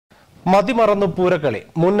മതിമറന്നു പൂരക്കളി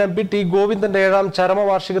മുൻ M P T ഗോവിന്ദന്റെ 7ാം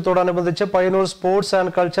ചരമവാർഷികത്തോടനുബന്ധിച്ച് Payyanur sports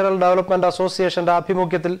and cultural development അസോസിയേഷന്റെ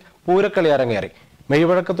ആഭിമുഖ്യത്തിൽ പൂരക്കളി അരങ്ങേറി.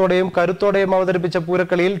 മെയ്വഴക്കത്തോടെയും കരുത്തോടെയും അവതരിപ്പിച്ച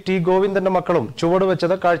പൂരക്കളിയിൽ ടി ഗോവിന്ദന്റെ മക്കളും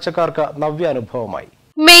ചുവടുവെച്ചത് കാഴ്ചക്കാർക്ക് നവ്യാനുഭവമായി.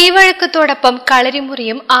 മെയ്വഴക്കത്തോടൊപ്പം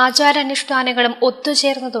കളരിമുറിയും ആചാരാനുഷ്ഠാനങ്ങളും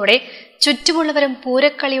ഒത്തുചേർന്നതോടെ ചുറ്റുമുള്ളവരും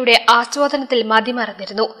പൂരക്കളിയുടെ ആസ്വാദനത്തിൽ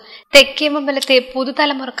മതിമറന്നിരുന്നു. തെക്കേമമ്പലത്തെ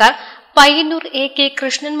പുതുതലമുറക്കാർ പയ്യന്നൂർ AK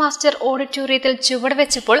കൃഷ്ണൻ മാസ്റ്റർ ഓഡിറ്റോറിയത്തിൽ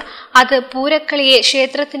ചുവടുവെച്ചപ്പോൾ അത് പൂരക്കളിയെ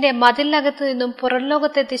ക്ഷേത്രത്തിന്റെ മതിലിനകത്തു നിന്നും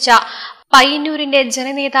പുറംലോകത്തെത്തിച്ച പയ്യന്നൂരിന്റെ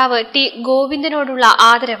ജനനേതാവ് ടി ഗോവിന്ദനോടുള്ള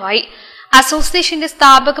ആദരവായി. അസോസിയേഷന്റെ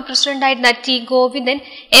സ്ഥാപക പ്രസിഡന്റായിരുന്ന ടി ഗോവിന്ദൻ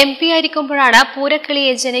MP ആയിരിക്കുമ്പോഴാണ്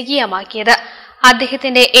പൂരക്കളിയെ ജനകീയമാക്കിയത്.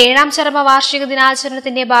 അദ്ദേഹത്തിന്റെ 7ാം ചരമവാർഷിക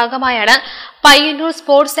ദിനാചരണത്തിന്റെ ഭാഗമായാണ് Payyanur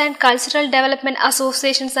sports and cultural development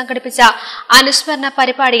association സംഘടിപ്പിച്ച അനുസ്മരണ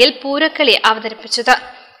പരിപാടിയിൽ പൂരക്കളി അവതരിപ്പിച്ചത്.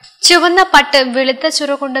 ചുവന്ന പട്ട് വെളുത്ത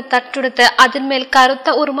ചുരകൊണ്ട് തട്ടുടുത്ത് അതിന്മേൽ കറുത്ത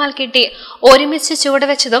ഉറുമാൽ കെട്ടി ഒരുമിച്ച്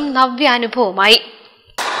ചുവടുവെച്ചതും നവ്യാനുഭവമായി.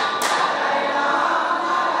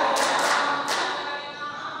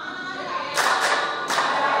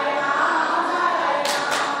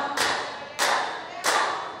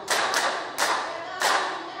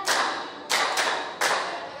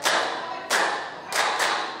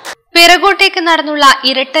 പിറകോട്ടേക്ക് നടന്നുള്ള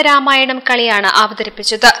ഇരട്ട രാമായണം കളിയാണ്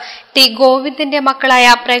അവതരിപ്പിച്ചത്. ടി ഗോവിന്ദന്റെ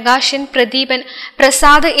മക്കളായ പ്രകാശൻ, പ്രദീപൻ,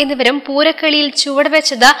 പ്രസാദ് എന്നിവരും പൂരക്കളിയിൽ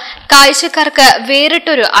ചുവടുവെച്ചത് കാഴ്ചക്കാർക്ക്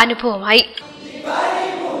വേറിട്ടൊരു അനുഭവമായി.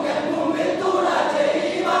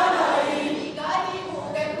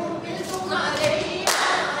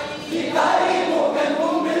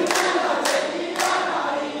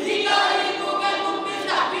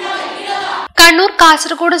 കണ്ണൂർ,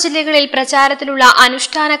 കാസർഗോഡ് ജില്ലകളിൽ പ്രചാരത്തിലുള്ള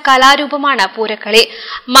അനുഷ്ഠാന കലാരൂപമാണ് പൂരക്കളി.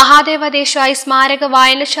 മഹാദേവ ദേശായി സ്മാരക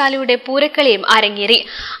വായനശാലയുടെ പൂരക്കളിയും അരങ്ങേറി.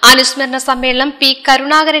 അനുസ്മരണ സമ്മേളനം പി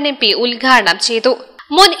കരുണാകരൻ MP ഉദ്ഘാടനം ചെയ്തു.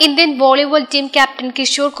 മുൻ Indian volleyball team captain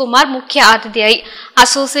Kishore Kumar മുഖ്യ അതിഥിയായി.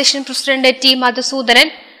 അസോസിയേഷൻ പ്രസിഡന്റ് ടി മധുസൂദനൻ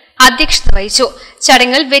അധ്യക്ഷത വഹിച്ചു.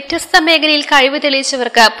 ചടങ്ങിൽ വ്യത്യസ്ത മേഖലയിൽ കഴിവ്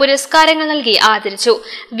തെളിയിച്ചവർക്ക് പുരസ്കാരങ്ങൾ നൽകി ആദരിച്ചു.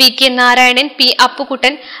 VK Narayanan, P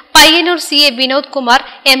Appukuttan, Payyanur CA Vinod Kumar,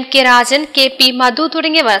 MK Rajan, KP മധു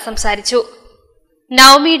തുടങ്ങിയവർ സംസാരിച്ചു.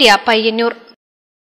 നവമീഡിയ, പയ്യന്നൂർ.